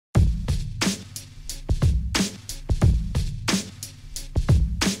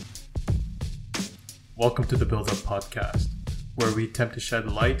Welcome to the Build Up Podcast, where we attempt to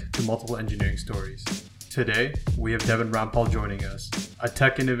shed light to multiple engineering stories. Today, we have Devin Ramphal joining us, a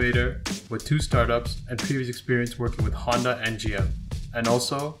tech innovator with 2 startups and previous experience working with Honda and GM. And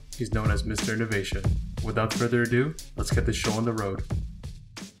also, he's known as Mr. Innovation. Without further ado, let's get the show on the road.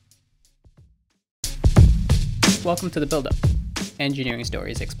 Welcome to the Build Up, Engineering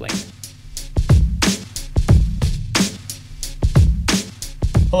Stories Explained.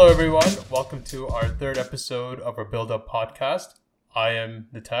 Hello everyone, welcome to our 3rd episode of our Build Up Podcast. I am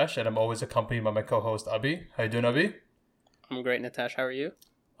Nitesh and I'm always accompanied by my co-host Abhi. How you doing, Abhi? I'm great, Nitesh. How are you?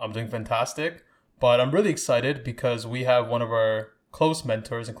 I'm doing fantastic, but I'm really excited because we have one of our close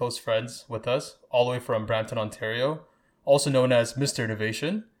mentors and close friends with us, all the way from Brampton, Ontario, also known as Mr.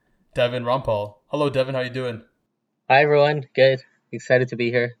 Innovation, Devin Ramphal. Hello Devin, how you doing? Hi everyone, good. Excited to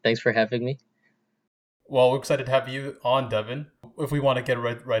be here. Thanks for having me. Well, we're excited to have you on, Devin. If we want to get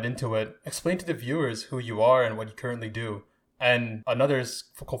right into it, explain to the viewers who you are and what you currently do. And another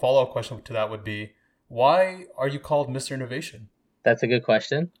follow-up question to that would be, why are you called Mr. Innovation? That's a good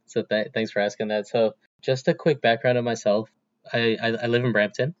question. So thanks for asking that. So just a quick background of myself. I live in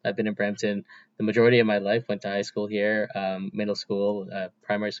Brampton. I've been in Brampton the majority of my life. Went to high school here, middle school,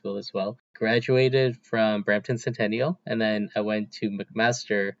 primary school as well. Graduated from Brampton Centennial, and then I went to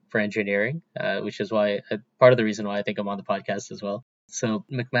McMaster for engineering, which is why part of the reason why I think I'm on the podcast as well. So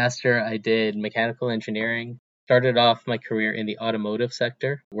McMaster, I did mechanical engineering. Started off my career in the automotive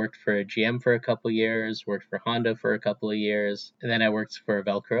sector. Worked for GM for a couple years. Worked for Honda for a couple of years, and then I worked for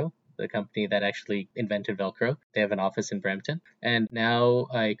Velcro, the company that actually invented Velcro. They have an office in Brampton. And now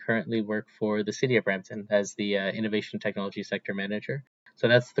I currently work for the city of Brampton as the Innovation Technology Sector Manager. So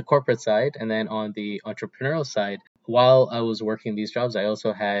that's the corporate side. And then on the entrepreneurial side, while I was working these jobs, I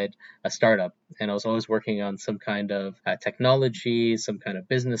also had a startup. And I was always working on some kind of technology, some kind of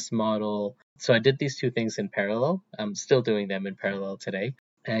business model. So I did these 2 things in parallel. I'm still doing them in parallel today.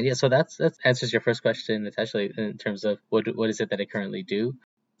 And yeah, so that answers your first question, Natasha, in terms of what is it that I currently do.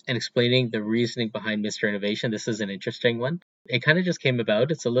 And explaining the reasoning behind Mr. Innovation. This is an interesting one. It kind of just came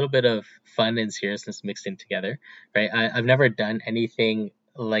about. It's a little bit of fun and seriousness mixed in together, right? I've never done anything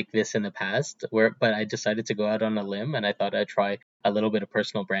like this in the past, but I decided to go out on a limb and I thought I'd try a little bit of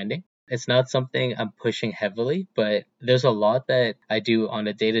personal branding. It's not something I'm pushing heavily, but there's a lot that I do on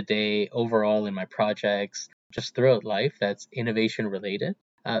a day-to-day overall in my projects, just throughout life that's innovation related.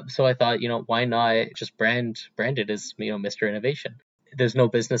 So I thought, why not just brand it as, Mr. Innovation. There's no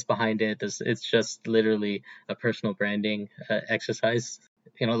business behind it. It's just literally a personal branding exercise.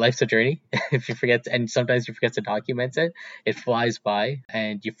 Life's a journey. If you forget, and sometimes you forget to document it, it flies by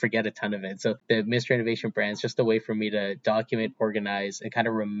and you forget a ton of it. So the Mr. Innovation brand is just a way for me to document, organize, and kind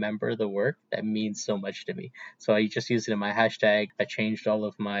of remember the work that means so much to me. So I just use it in my hashtag. I changed all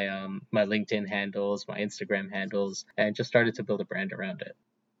of my my LinkedIn handles, my Instagram handles, and just started to build a brand around it.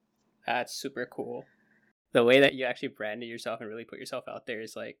 That's super cool. The way that you actually branded yourself and really put yourself out there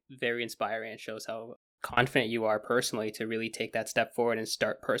is very inspiring and shows how confident you are personally to really take that step forward and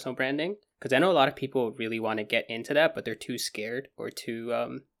start personal branding. Because I know a lot of people really want to get into that, but they're too scared or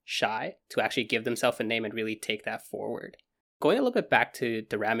too shy to actually give themselves a name and really take that forward. Going a little bit back to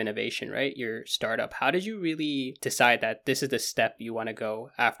the Ram Innovation, right? Your startup, how did you really decide that this is the step you want to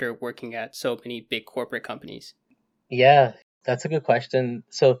go after working at so many big corporate companies? Yeah, that's a good question.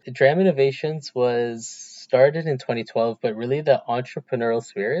 So Dram Innovations was started in 2012, but really the entrepreneurial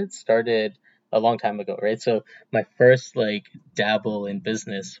spirit started a long time ago, right? So my first dabble in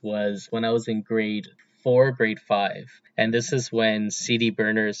business was when I was in grade 4, grade 5. And this is when CD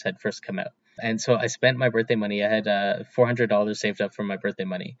burners had first come out. And so I spent my birthday money. I had $400 saved up from my birthday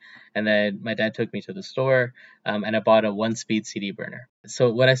money. And then my dad took me to the store and I bought a 1-speed CD burner. So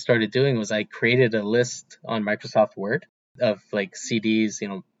what I started doing was I created a list on Microsoft Word of CDs,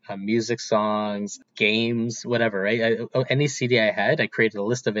 music songs, games, whatever, right? Any CD I had, I created a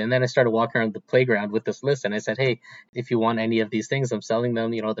list of it. And then I started walking around the playground with this list. And I said, hey, if you want any of these things, I'm selling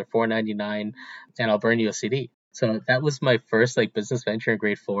them, they're $4.99 and I'll burn you a CD. So that was my first business venture in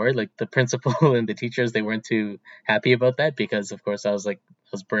grade 4. The principal and the teachers, they weren't too happy about that because of course I was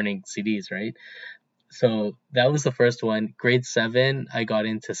burning CDs, right? So that was the first one. Grade 7, I got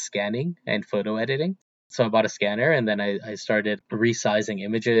into scanning and photo editing. So I bought a scanner and then I started resizing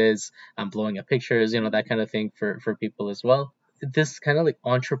images, blowing up pictures, that kind of thing for people as well. This kind of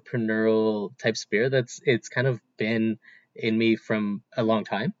entrepreneurial type spirit it's kind of been in me from a long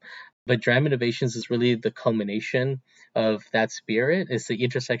time. But Dram Innovations is really the culmination of that spirit. It's the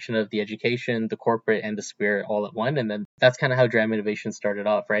intersection of the education, the corporate, and the spirit all at one. And then that's kind of how Dram Innovation started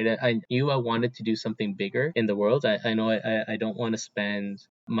off, right? I knew I wanted to do something bigger in the world. I know I don't want to spend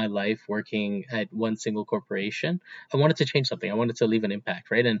my life working at one single corporation. I wanted to change something. I wanted to leave an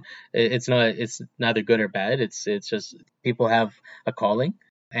impact, right? And it's neither good or bad. It's just people have a calling,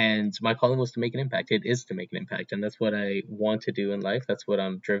 and my calling was to make an impact. It is to make an impact, and that's what I want to do in life. That's what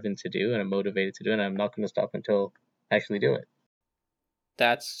I'm driven to do, and I'm motivated to do, and I'm not going to stop until I actually do it.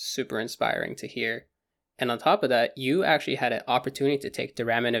 That's super inspiring to hear. And on top of that, you actually had an opportunity to take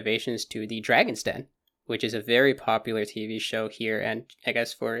Ram Innovations to the Dragon's Den, which is a very popular TV show here. And I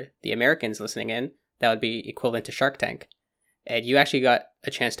guess for the Americans listening in, that would be equivalent to Shark Tank. And you actually got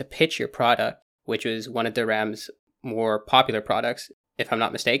a chance to pitch your product, which was one of Ram's more popular products, if I'm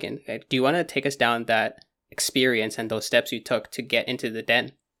not mistaken. Do you want to take us down that experience and those steps you took to get into the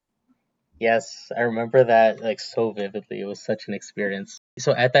den? Yes, I remember that like so vividly. It was such an experience.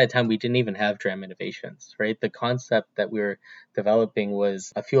 So at that time, we didn't even have Dram Innovations, right? The concept that we were developing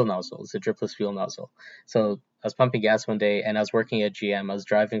was a fuel nozzle. It's a dripless fuel nozzle. So I was pumping gas one day, and I was working at GM. I was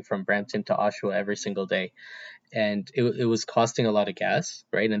driving from Brampton to Oshawa every single day, and it was costing a lot of gas,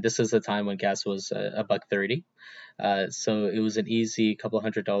 right? And this is the time when gas was a buck 30. So it was an easy couple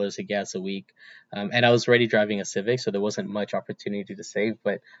 $100 of gas a week. And I was already driving a Civic, so there wasn't much opportunity to save.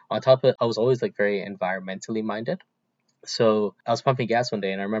 But on top of it, I was always like very environmentally minded. So I was pumping gas one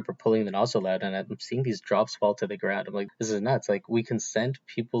day, and I remember pulling the nozzle out, and I'm seeing these drops fall to the ground. I'm like, this is nuts. Like, we can send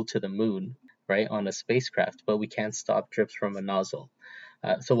people to the moon, right, on a spacecraft, but we can't stop drips from a nozzle.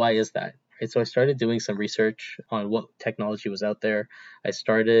 So why is that? Right, so I started doing some research on what technology was out there. I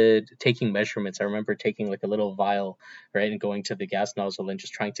started taking measurements. I remember taking like a little vial, right, and going to the gas nozzle and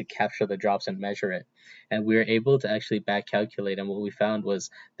just trying to capture the drops and measure it. And we were able to actually back calculate. And what we found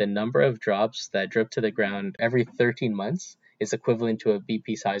was the number of drops that drip to the ground every 13 months is equivalent to a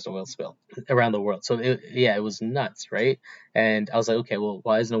BP-sized oil spill around the world. So it was nuts, right? And I was like, okay, well,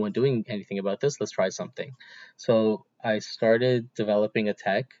 why is no one doing anything about this? Let's try something. So I started developing a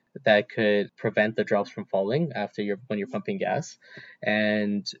tech that could prevent the drops from falling when you're pumping gas.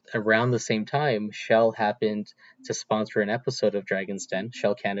 And around the same time, Shell happened to sponsor an episode of Dragon's Den.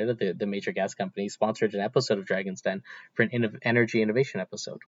 Shell Canada, the major gas company, sponsored an episode of Dragon's Den for an energy innovation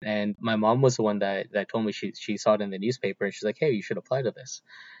episode. And my mom was the one that told me she saw it in the newspaper, and she's like, hey, you should apply to this.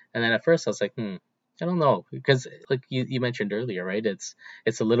 And then at first I was like, I don't know, because like you mentioned earlier, right? It's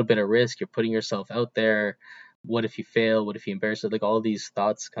a little bit of risk. You're putting yourself out there. What if you fail? What if you embarrass it? Like all these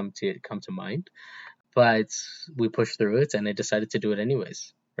thoughts come to mind. But we pushed through it, and I decided to do it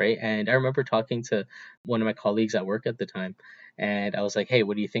anyways, right? And I remember talking to one of my colleagues at work at the time, and I was like, hey,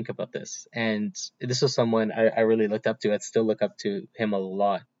 what do you think about this? And this was someone I really looked up to. I'd still look up to him a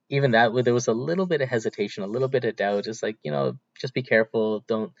lot. Even that, there was a little bit of hesitation, a little bit of doubt. It's like, just be careful.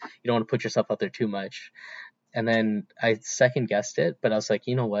 You don't want to put yourself out there too much. And then I second guessed it, but I was like,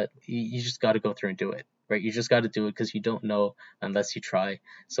 you know what? You just got to go through and do it, right? You just got to do it because you don't know unless you try.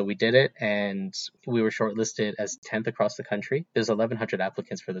 So we did it, and we were shortlisted as 10th across the country. There's 1,100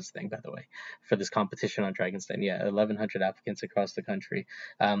 applicants for this thing, by the way, for this competition on Dragon's Den. Yeah, 1,100 applicants across the country.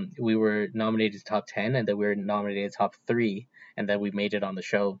 We were nominated top 10, and then we were nominated top 3, and then we made it on the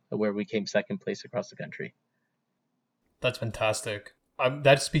show where we came second place across the country. That's fantastic.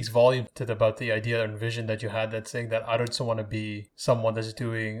 That speaks volume about the idea and vision that you had, that's saying that I don't just want to be someone that's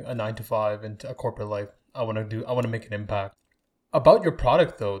doing a 9 to 5 and a corporate life. I want to make an impact. About your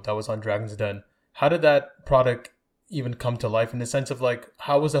product though, that was on Dragon's Den, how did that product even come to life in the sense of like,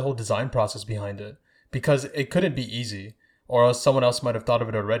 how was the whole design process behind it? Because it couldn't be easy, or else someone else might have thought of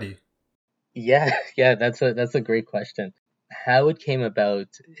it already. Yeah, that's a great question. How it came about,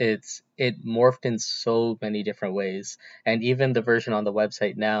 it morphed in so many different ways, and even the version on the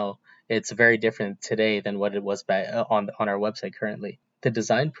website now, it's very different today than what it was back on our website currently. The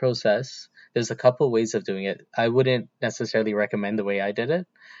design process, there's a couple ways of doing it. I wouldn't necessarily recommend the way I did it,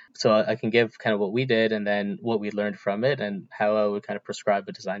 so I can give kind of what we did and then what we learned from it and how I would kind of prescribe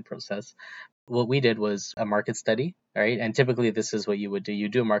a design process. What we did was a market study, right? And typically this is what you would do. You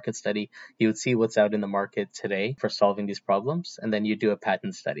do a market study, you would see what's out in the market today for solving these problems, and then you do a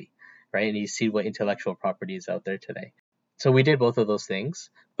patent study, right? And you see what intellectual property is out there today. So we did both of those things,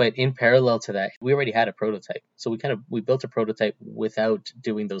 but in parallel to that, we already had a prototype. So we built a prototype without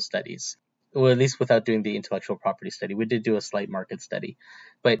doing those studies. Well, at least without doing the intellectual property study. We did do a slight market study,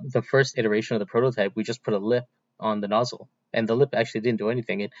 but the first iteration of the prototype, we just put a lip on the nozzle, and the lip actually didn't do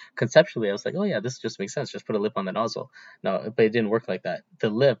anything. And conceptually, I was like, oh yeah, this just makes sense. Just put a lip on the nozzle. No, but it didn't work like that. The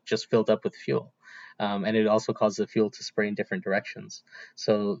lip just filled up with fuel. and it also caused the fuel to spray in different directions.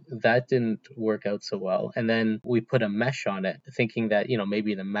 So that didn't work out so well. And then we put a mesh on it, thinking that,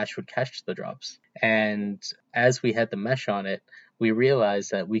 maybe the mesh would catch the drops. And as we had the mesh on it, we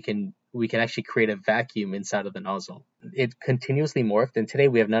realized that we can actually create a vacuum inside of the nozzle. It continuously morphed, and today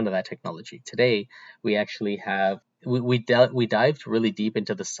we have none of that technology. Today we actually have we dived really deep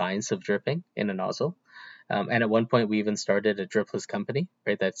into the science of dripping in a nozzle. And at one point, we even started a dripless company,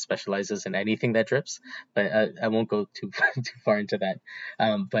 right, that specializes in anything that drips. But I won't go too too far into that.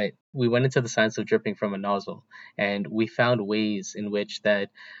 But we went into the science of dripping from a nozzle, and we found ways in which that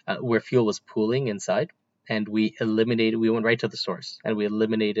where fuel was pooling inside, and we went right to the source, and we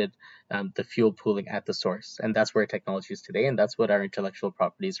eliminated the fuel pooling at the source. And that's where technology is today, and that's what our intellectual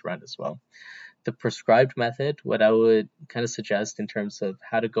properties run as well. The prescribed method, what I would kind of suggest in terms of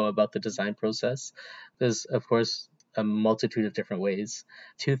how to go about the design process, there's of course a multitude of different ways.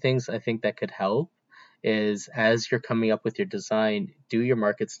 Two things I think that could help is, as you're coming up with your design, do your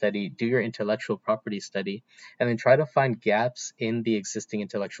market study, do your intellectual property study, and then try to find gaps in the existing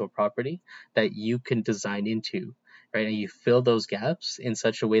intellectual property that you can design into, right? And you fill those gaps in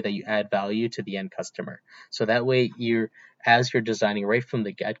such a way that you add value to the end customer. So that way, as you're designing right from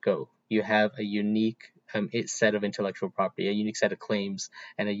the get-go, you have a unique set of intellectual property, a unique set of claims,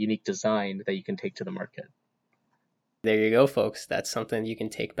 and a unique design that you can take to the market. There you go, folks. That's something you can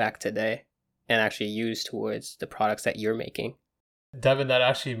take back today and actually use towards the products that you're making. Devin, that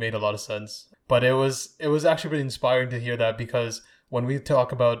actually made a lot of sense. But it was actually really inspiring to hear that, because when we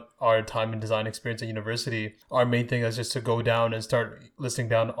talk about our time and design experience at university, our main thing is just to go down and start listing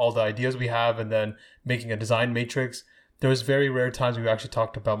down all the ideas we have and then making a design matrix. There was very rare times we actually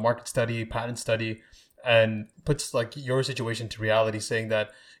talked about market study, patent study, and puts like your situation to reality, saying that,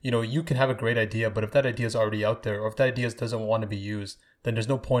 you can have a great idea, but if that idea is already out there, or if that idea doesn't want to be used, then there's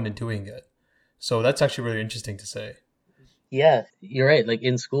no point in doing it. So that's actually really interesting to say. Yeah, you're right. Like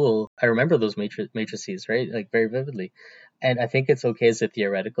in school, I remember those matrices, right? Like very vividly. And I think it's okay as a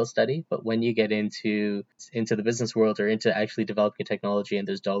theoretical study, but when you get into the business world or into actually developing technology and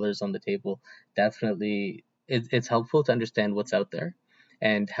there's dollars on the table, definitely it's helpful to understand what's out there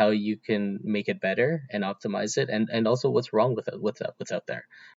and how you can make it better and optimize it, and also what's wrong with it, what's out there.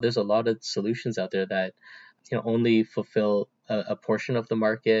 There's a lot of solutions out there that only fulfill a portion of the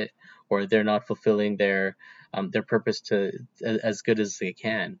market, or they're not fulfilling their purpose to as good as they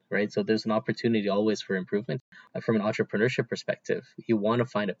can, right? So there's an opportunity always for improvement. From an entrepreneurship perspective, you want to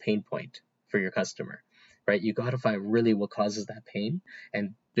find a pain point for your customer, right? You got to find really what causes that pain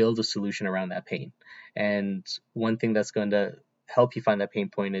and build a solution around that pain. And one thing that's going to help you find that pain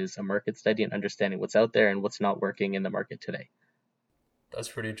point is a market study and understanding what's out there and what's not working in the market today. That's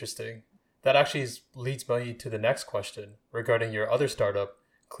pretty interesting. That actually leads me to the next question regarding your other startup,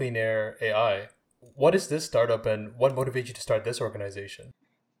 Clean Air AI. What is this startup and what motivated you to start this organization?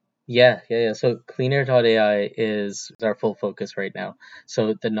 Yeah. So cleaner.ai is our full focus right now.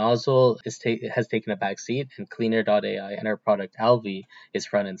 So the nozzle has taken a back seat, and cleaner.ai and our product Alvi is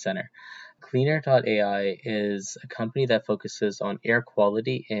front and center. Cleaner.ai is a company that focuses on air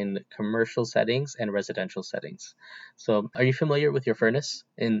quality in commercial settings and residential settings. So are you familiar with your furnace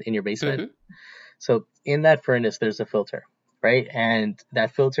in your basement? Mm-hmm. So in that furnace, there's a filter, right? And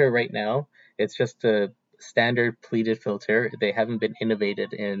that filter right now, it's just a standard pleated filter. They haven't been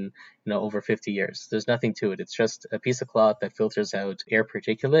innovated in over 50 years. There's nothing to it. It's just a piece of cloth that filters out air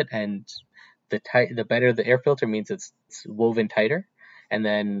particulate, and the better the air filter means it's woven tighter, and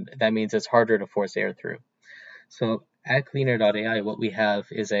then that means it's harder to force air through. So at cleaner.ai, what we have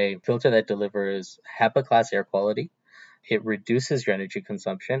is a filter that delivers HEPA class air quality. It reduces your energy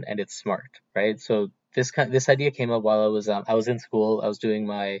consumption, and it's smart, right? So this idea came up while I was in school. I was doing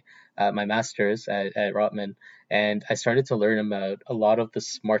my master's at Rotman, and I started to learn about a lot of the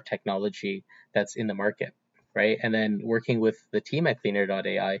smart technology that's in the market, right? And then working with the team at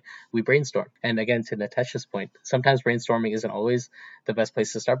Cleaner.ai, we brainstorm. And again, to Natesh's point, sometimes brainstorming isn't always the best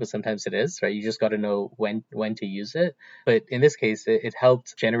place to start, but sometimes it is, right? You just got to know when to use it. But in this case, it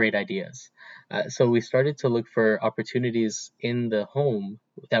helped generate ideas. So we started to look for opportunities in the home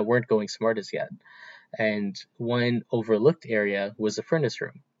that weren't going smart as yet. And one overlooked area was the furnace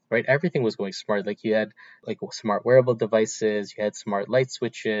room, right? Everything was going smart. Like you had like smart wearable devices, you had smart light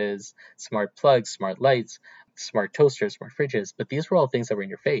switches, smart plugs, smart lights, smart toasters, smart fridges, but these were all things that were in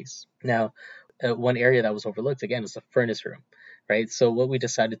your face. Now, one area that was overlooked again is the furnace room, right? So what we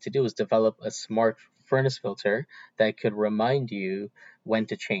decided to do was develop a smart furnace filter that could remind you when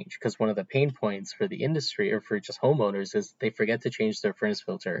to change, because one of the pain points for the industry or for just homeowners is they forget to change their furnace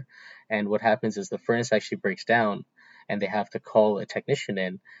filter, and what happens is the furnace actually breaks down and they have to call a technician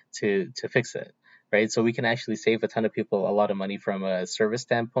in to fix it, right? So we can actually save a ton of people a lot of money from a service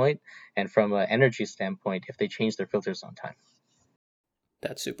standpoint and from an energy standpoint if they change their filters on time.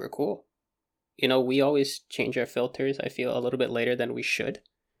 That's super cool. You know, we always change our filters, I feel, a little bit later than we should.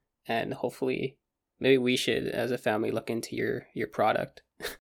 And hopefully, maybe we should, as a family, look into your product.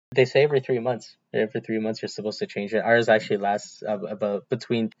 They say every 3 months. Every 3 months, you're supposed to change it. Ours actually lasts about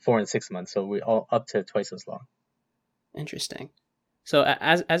between 4 and 6 months, so we all up to twice as long. Interesting. So,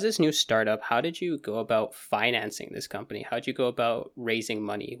 as this new startup, how did you go about financing this company? How did you go about raising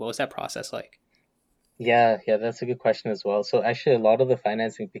money? What was that process like? Yeah, that's a good question as well. So actually, a lot of the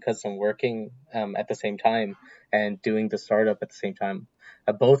financing, because I'm working at the same time and doing the startup at the same time,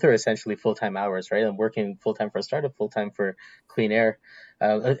 both are essentially full-time hours, right? I'm working full-time for a startup, full-time for Clean Air,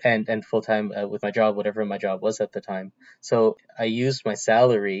 and full-time with my job, whatever my job was at the time. So I used my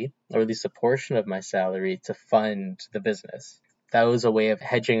salary, or at least a portion of my salary, to fund the business. That was a way of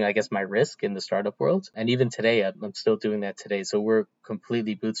hedging, I guess, my risk in the startup world. And even today, I'm still doing that today. So we're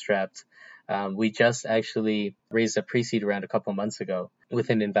completely bootstrapped. We just actually raised a pre-seed round a couple months ago with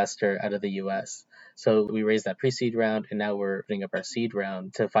an investor out of the US. So we raised that pre-seed round, and now we're putting up our seed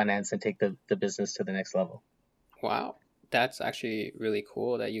round to finance and take the business to the next level. Wow. That's actually really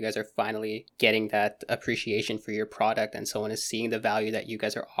cool that you guys are finally getting that appreciation for your product and someone is seeing the value that you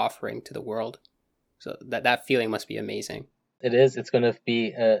guys are offering to the world. So that feeling must be amazing. It is. It's going to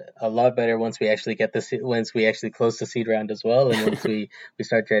be a lot better once we actually once we actually close the seed round as well, and once we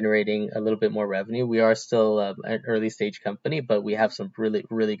start generating a little bit more revenue. We are still an early stage company, but we have some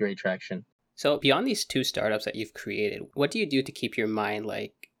really great traction. So beyond these two startups that you've created, what do you do to keep your mind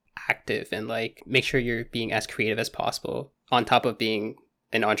like active and like make sure you're being as creative as possible on top of being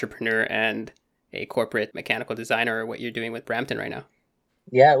an entrepreneur and a corporate mechanical designer or what you're doing with Brampton right now?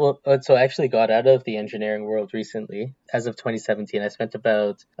 Yeah, well, so I actually got out of the engineering world recently. As of 2017, I spent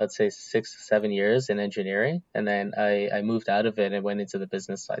about, I'd say, 6 7 years in engineering, and then I moved out of it and went into the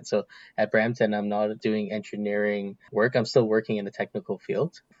business side. So at Brampton, I'm not doing engineering work. I'm still working in the technical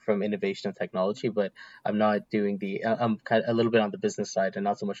field from innovation and technology, but I'm not doing I'm kind of a little bit on the business side and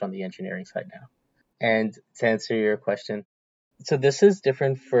not so much on the engineering side now. And to answer your question, so this is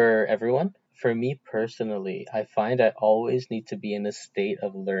different for everyone. For me personally, I find I always need to be in a state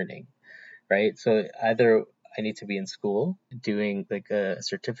of learning, right? So either I need to be in school doing like a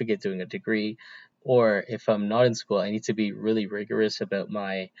certificate, doing a degree, or if I'm not in school, I need to be really rigorous about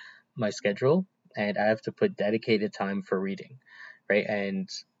my schedule, and I have to put dedicated time for reading, right? And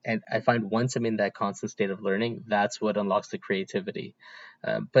I find once I'm in that constant state of learning, that's what unlocks the creativity.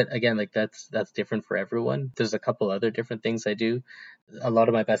 But again, like that's different for everyone. There's a couple other different things I do. A lot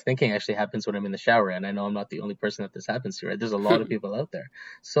of my best thinking actually happens when I'm in the shower, and I know I'm not the only person that this happens to, right? There's a lot of people out there.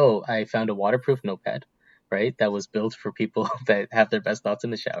 So I found a waterproof notepad, right? That was built for people that have their best thoughts in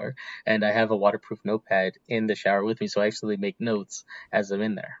the shower. And I have a waterproof notepad in the shower with me. So I actually make notes as I'm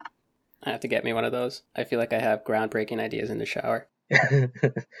in there. I have to get me one of those. I feel like I have groundbreaking ideas in the shower.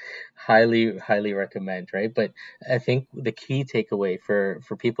 Highly recommend, right? But I think the key takeaway for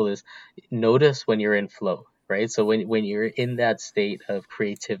people is notice when you're in flow, right? So when you're in that state of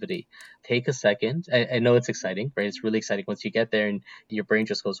creativity, take a second. I know it's exciting, right? It's really exciting once you get there and your brain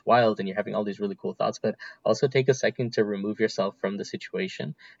just goes wild and you're having all these really cool thoughts, but also take a second to remove yourself from the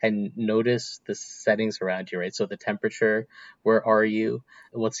situation and notice the settings around you, right? So the temperature, where are you,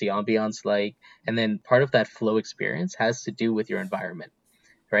 what's the ambiance like, and then part of that flow experience has to do with your environment,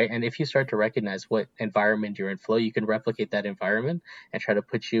 right? And if you start to recognize what environment you're in flow, you can replicate that environment and try to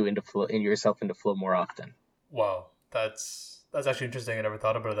put you into flow, in yourself into flow more often. Wow, that's actually interesting. I never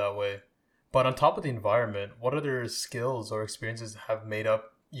thought about it that way. But on top of the environment, what other skills or experiences have made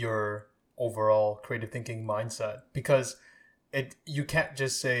up your overall creative thinking mindset? Because you can't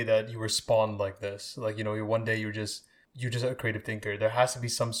just say that you were spawned like this. Like, you one day you're just a creative thinker. There has to be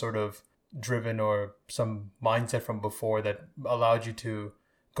some sort of driven or some mindset from before that allowed you to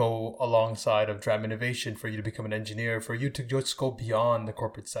go alongside of Dram Innovation, for you to become an engineer, for you to just go beyond the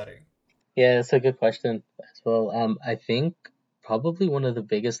corporate setting. Yeah, that's a good question as well. I think probably one of the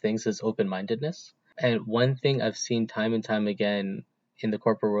biggest things is open-mindedness. And one thing I've seen time and time again in the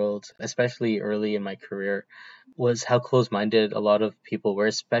corporate world, especially early in my career, was how close-minded a lot of people were,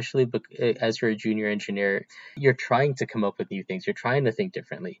 especially as you're a junior engineer. You're trying to come up with new things, you're trying to think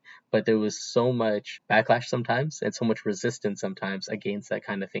differently, but there was so much backlash sometimes and so much resistance sometimes against that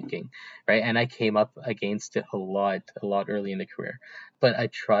kind of thinking, right? And I came up against it a lot early in the career. But I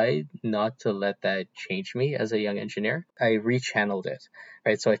tried not to let that change me as a young engineer. I rechanneled it,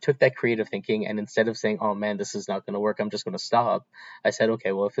 right? So I took that creative thinking, and instead of saying, oh man, this is not going to work, I'm just going to stop, I said,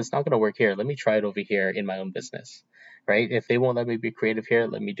 okay, well, if it's not going to work here, let me try it over here in my own business, right? If they won't let me be creative here,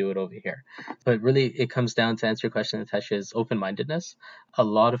 let me do it over here. But really, it comes down to answer your question, Natasha, is open-mindedness. A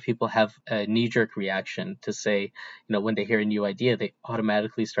lot of people have a knee-jerk reaction to say, when they hear a new idea, they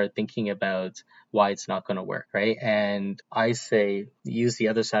automatically start thinking about why it's not going to work, right? And I say, use the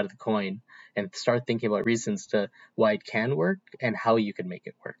other side of the coin and start thinking about reasons to why it can work and how you can make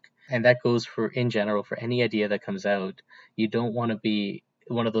it work. And that goes for, in general, for any idea that comes out. You don't want to be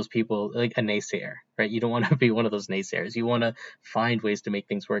one of those people, like a naysayer, right? You don't want to be one of those naysayers. You want to find ways to make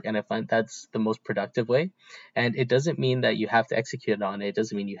things work. And I find that's the most productive way. And it doesn't mean that you have to execute on it. It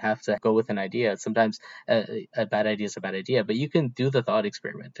doesn't mean you have to go with an idea. Sometimes a bad idea is a bad idea, but you can do the thought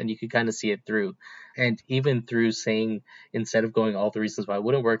experiment and you can kind of see it through. And even through saying, instead of going all the reasons why it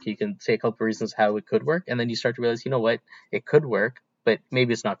wouldn't work, you can say a couple of reasons how it could work. And then you start to realize, you know what, it could work, but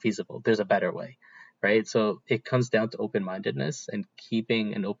maybe it's not feasible. There's a better way. Right. So it comes down to open-mindedness and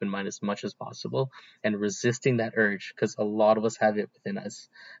keeping an open mind as much as possible and resisting that urge, because a lot of us have it within us,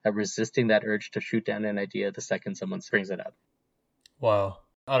 resisting that urge to shoot down an idea the second someone brings it up. Wow.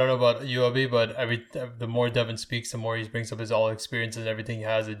 I don't know about you, Abhi, but the more Devin speaks, the more he brings up his all experiences and everything he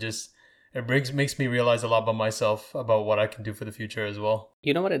has. Makes me realize a lot about myself, about what I can do for the future as well.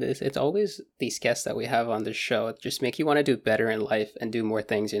 You know what it is? It's always these guests that we have on this show just make you want to do better in life and do more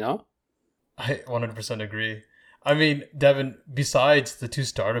things, I 100% agree. I mean, Devin, besides the 2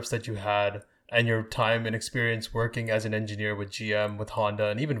 startups that you had and your time and experience working as an engineer with GM, with Honda,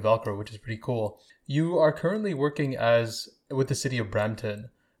 and even Velcro, which is pretty cool, you are currently working with the city of Brampton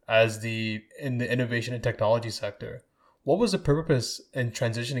in the innovation and technology sector. What was the purpose in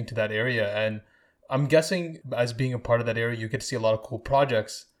transitioning to that area? And I'm guessing as being a part of that area, you get to see a lot of cool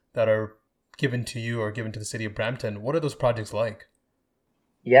projects that are given to you or given to the city of Brampton. What are those projects like?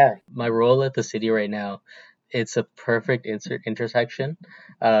 Yeah, my role at the city right now, it's a perfect intersection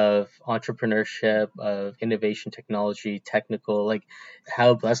of entrepreneurship, of innovation, technology, technical. Like,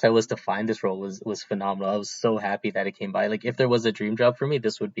 how blessed I was to find this role was phenomenal. I was so happy that it came by. Like, if there was a dream job for me,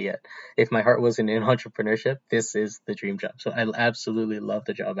 this would be it. If my heart wasn't in entrepreneurship, this is the dream job. So I absolutely love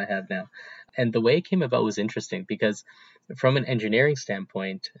the job I have now. And the way it came about was interesting because from an engineering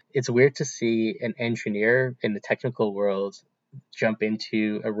standpoint, it's weird to see an engineer in the technical world jump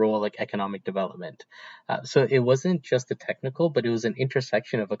into a role like economic development. So it wasn't just the technical, but it was an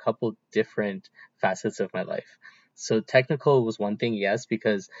intersection of a couple different facets of my life. So technical was one thing, yes,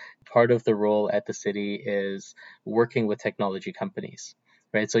 because part of the role at the city is working with technology companies,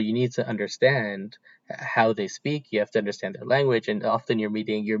 right? So you need to understand how they speak. You have to understand their language, and often you're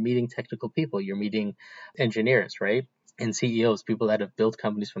meeting technical people. You're meeting engineers, right? And CEOs, people that have built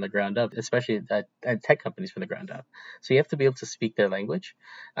companies from the ground up, especially tech companies from the ground up. So you have to be able to speak their language.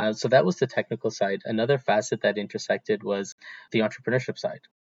 So that was the technical side. Another facet that intersected was the entrepreneurship side.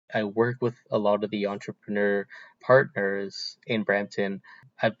 I work with a lot of the entrepreneur partners in Brampton.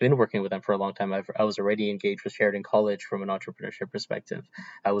 I've been working with them for a long time. I was already engaged with Sheridan College from an entrepreneurship perspective.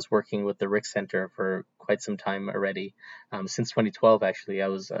 I was working with the Rick Center for quite some time already. Since 2012, actually, I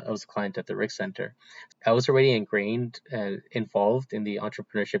was a client at the Rick Center. I was already ingrained and involved in the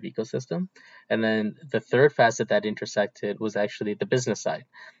entrepreneurship ecosystem. And then the third facet that intersected was actually the business side,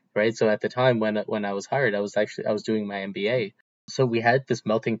 right? So at the time when I was hired, I was doing my MBA. So we had this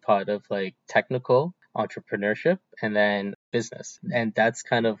melting pot of like technical entrepreneurship and then business, and that's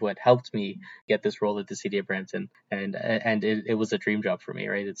kind of what helped me get this role at the city of Brampton. And it was a dream job for me,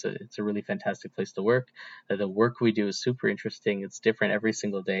 right? It's a really fantastic place to work. The work we do is super interesting. It's different every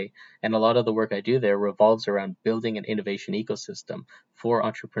single day, and a lot of the work I do there revolves around building an innovation ecosystem for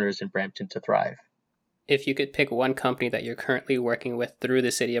entrepreneurs in Brampton to thrive. If you could pick one company that you're currently working with through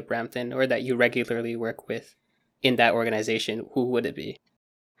the city of Brampton or that you regularly work with in that organization, who would it be?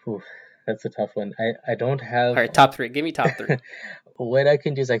 Ooh, that's a tough one. I don't have. All right, top 3. Give me top 3. What I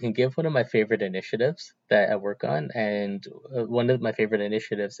can do is I can give one of my favorite initiatives that I work on, and one of my favorite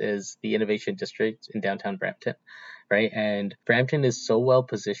initiatives is the Innovation District in downtown Brampton, right? And Brampton is so well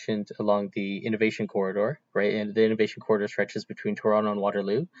positioned along the Innovation Corridor, right? And the Innovation Corridor stretches between Toronto and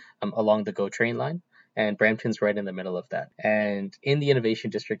Waterloo, along the GO train line. And Brampton's right in the middle of that. And in the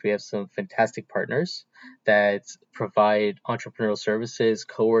Innovation District, we have some fantastic partners that provide entrepreneurial services,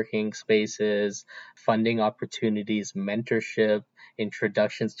 co-working spaces, funding opportunities, mentorship,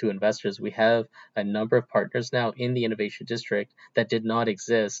 introductions to investors. We have a number of partners now in the Innovation District that did not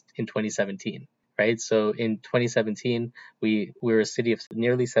exist in 2017. Right. So in 2017, we were a city of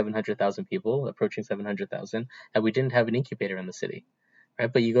nearly 700,000 people, approaching 700,000, and we didn't have an incubator in the city.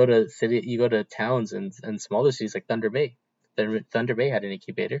 Right. But you go to towns and smaller cities like Thunder Bay. Thunder Bay had an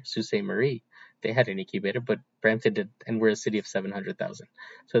incubator, Sault Ste. Marie, they had an incubator, but Brampton did, and we're a city of 700,000.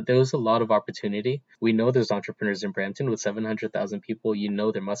 So there was a lot of opportunity. We know there's entrepreneurs in Brampton. With 700,000 people,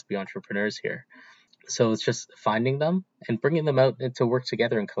 there must be entrepreneurs here. So it's just finding them and bringing them out to work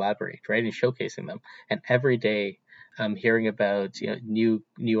together and collaborate, right? And showcasing them. And every day I'm hearing about new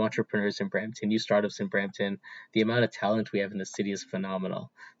entrepreneurs in Brampton, new startups in Brampton. The amount of talent we have in the city is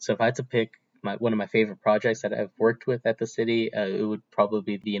phenomenal. So if I had to pick one of my favorite projects that I've worked with at the city, it would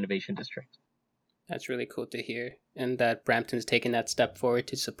probably be the Innovation District. That's really cool to hear. And that Brampton's taken that step forward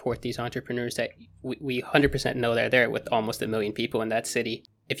to support these entrepreneurs that we 100% know they're there with almost 1 million people in that city.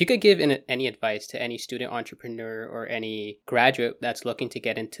 If you could give any advice to any student entrepreneur or any graduate that's looking to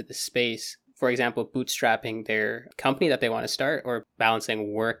get into the space, for example, bootstrapping their company that they want to start or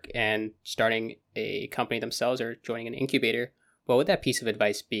balancing work and starting a company themselves or joining an incubator, what would that piece of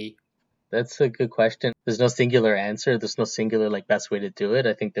advice be? That's a good question. There's no singular answer. There's no singular best way to do it.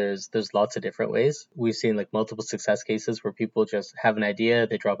 I think there's lots of different ways. We've seen multiple success cases where people just have an idea,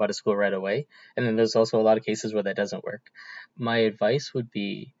 they drop out of school right away. And then there's also a lot of cases where that doesn't work. My advice would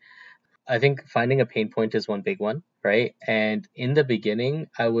be, I think finding a pain point is one big one, right? And in the beginning,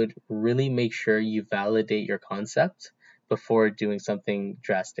 I would really make sure you validate your concept before doing something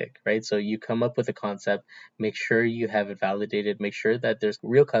drastic, right? So you come up with a concept, make sure you have it validated, make sure that there's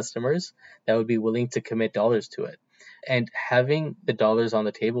real customers that would be willing to commit dollars to it. And having the dollars on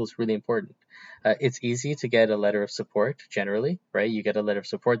the table is really important. It's easy to get a letter of support generally, right? You get a letter of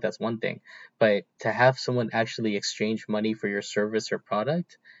support, that's one thing. But to have someone actually exchange money for your service or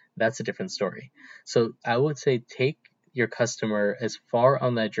product, that's a different story. So I would say take your customer as far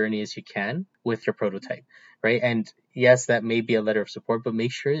on that journey as you can with your prototype, right? And yes, that may be a letter of support, but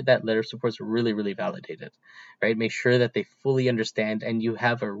make sure that letter of support is really, really validated, right? Make sure that they fully understand and you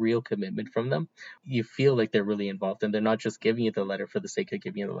have a real commitment from them. You feel like they're really involved and they're not just giving you the letter for the sake of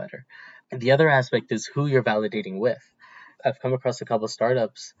giving you the letter. And the other aspect is who you're validating with. I've come across a couple of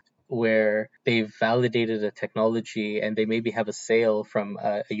startups where they've validated a technology and they maybe have a sale from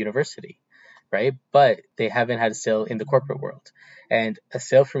a university, right? But they haven't had a sale in the corporate world. And a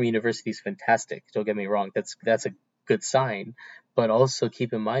sale from a university is fantastic. Don't get me wrong. That's a good sign. But also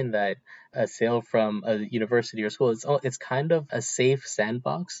keep in mind that a sale from a university or school, it's kind of a safe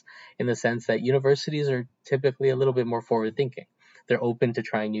sandbox in the sense that universities are typically a little bit more forward thinking. They're open to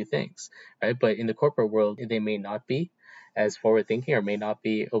trying new things, right? But in the corporate world, they may not be as forward thinking or may not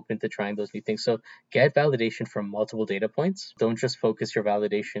be open to trying those new things. So get validation from multiple data points. Don't just focus your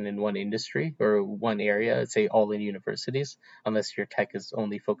validation in one industry or one area, say all in universities, unless your tech is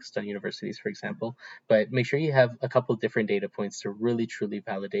only focused on universities, for example. But make sure you have a couple different data points to really truly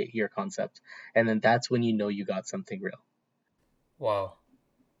validate your concept. And then that's when you know you got something real. Wow.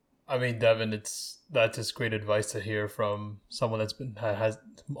 I mean, Devin, that's just great advice to hear from someone has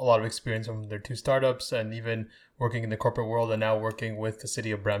a lot of experience from their 2 startups and even working in the corporate world and now working with the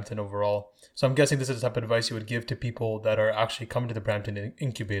city of Brampton overall. So I'm guessing this is the type of advice you would give to people that are actually coming to the Brampton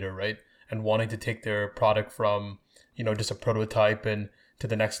incubator, right? And wanting to take their product from, just a prototype and to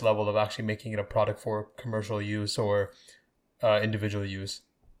the next level of actually making it a product for commercial use or individual use.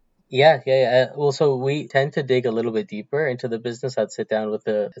 Yeah. Well, so we tend to dig a little bit deeper into the business. I'd sit down with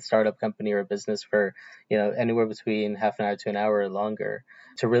a startup company or a business for, anywhere between half an hour to an hour or longer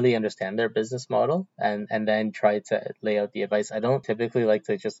to really understand their business model and then try to lay out the advice. I don't typically like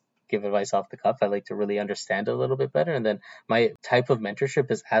to just give advice off the cuff. I like to really understand it a little bit better. And then my type of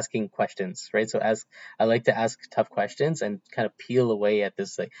mentorship is asking questions, right? So I like to ask tough questions and kind of peel away at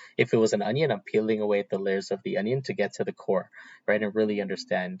this, if it was an onion, I'm peeling away at the layers of the onion to get to the core, right? And really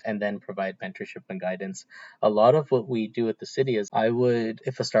understand and then provide mentorship and guidance. A lot of what we do at the city is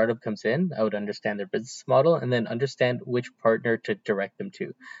if a startup comes in, I would understand their business model and then understand which partner to direct them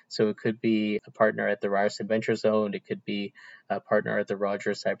to. So it could be a partner at the Ryerson Venture Zone. It could be a partner at the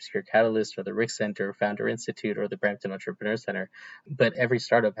Rogers Cybersecurity Catalyst or the Rick Center, Founder Institute, or the Brampton Entrepreneur Center. But every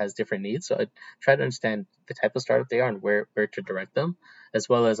startup has different needs. So I try to understand the type of startup they are and where to direct them, as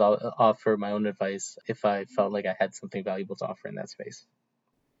well as I'll offer my own advice if I felt like I had something valuable to offer in that space.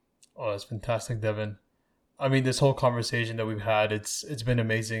 Oh, that's fantastic, Devin. I mean, this whole conversation that we've had, it's been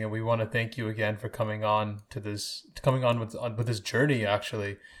amazing, and we want to thank you again for coming on with this journey.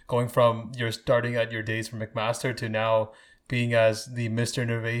 Actually, going from your starting at your days from McMaster to now being as the Mr.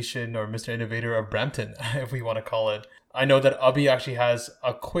 Innovation or Mr. Innovator of Brampton, if we want to call it. I know that Abhi actually has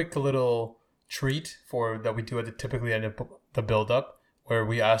a quick little treat that we do at the typically end of the build up, where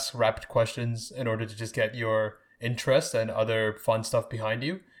we ask rapid questions in order to just get your interest and other fun stuff behind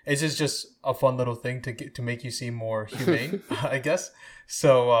you. It's just a fun little thing to make you seem more humane, I guess.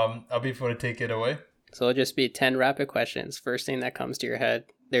 So, Abhi, if you want to take it away. So it'll just be 10 rapid questions. First thing that comes to your head.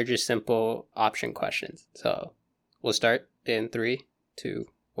 They're just simple option questions. So we'll start in 3, 2,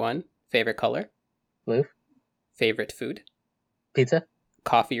 1. Favorite color? Blue. Favorite food? Pizza.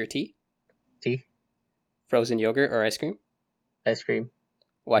 Coffee or tea? Tea. Frozen yogurt or ice cream? Ice cream.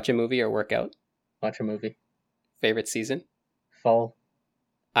 Watch a movie or work out? Watch a movie. Favorite season? Fall.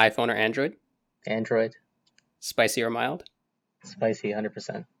 iPhone or Android? Android. Spicy or mild? Spicy,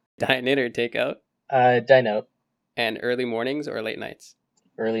 100%. Dine in or take out? Dine out. And early mornings or late nights?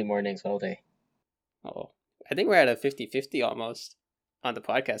 Early mornings all day. Oh, I think we're at a 50-50 almost on the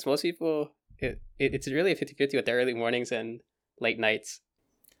podcast. Most people, it's really a 50-50 with the early mornings and late nights.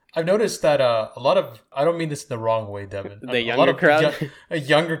 I've noticed that a lot of, I don't mean this in the wrong way, Devin. The younger crowd? A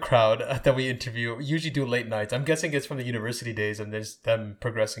younger crowd that we interview usually do late nights. I'm guessing it's from the university days and there's them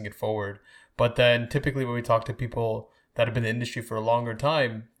progressing it forward. But then typically when we talk to people that have been in the industry for a longer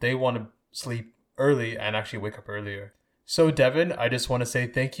time, they want to sleep early and actually wake up earlier. So Devin, I just want to say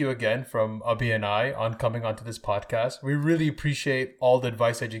thank you again from Abhi and I on coming onto this podcast. We really appreciate all the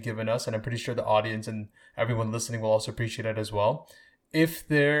advice that you've given us, and I'm pretty sure the audience and everyone listening will also appreciate it as well. If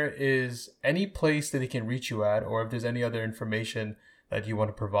there is any place that they can reach you at, or if there's any other information that you want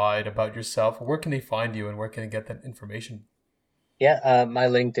to provide about yourself, where can they find you and where can they get that information? Yeah, my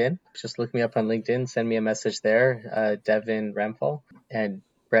LinkedIn. Just look me up on LinkedIn. Send me a message there, Devin Ramphal, and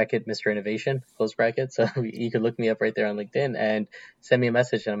bracket Mr. Innovation, close bracket. So you can look me up right there on LinkedIn and send me a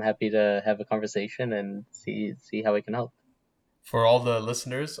message, and I'm happy to have a conversation and see how we can help. For all the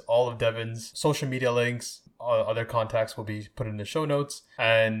listeners, all of Devin's social media links, other contacts will be put in the show notes.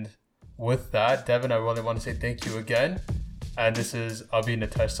 And with that, Devin, I really want to say thank you again. And this is Abhi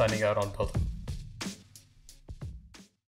Natesh signing out on Built.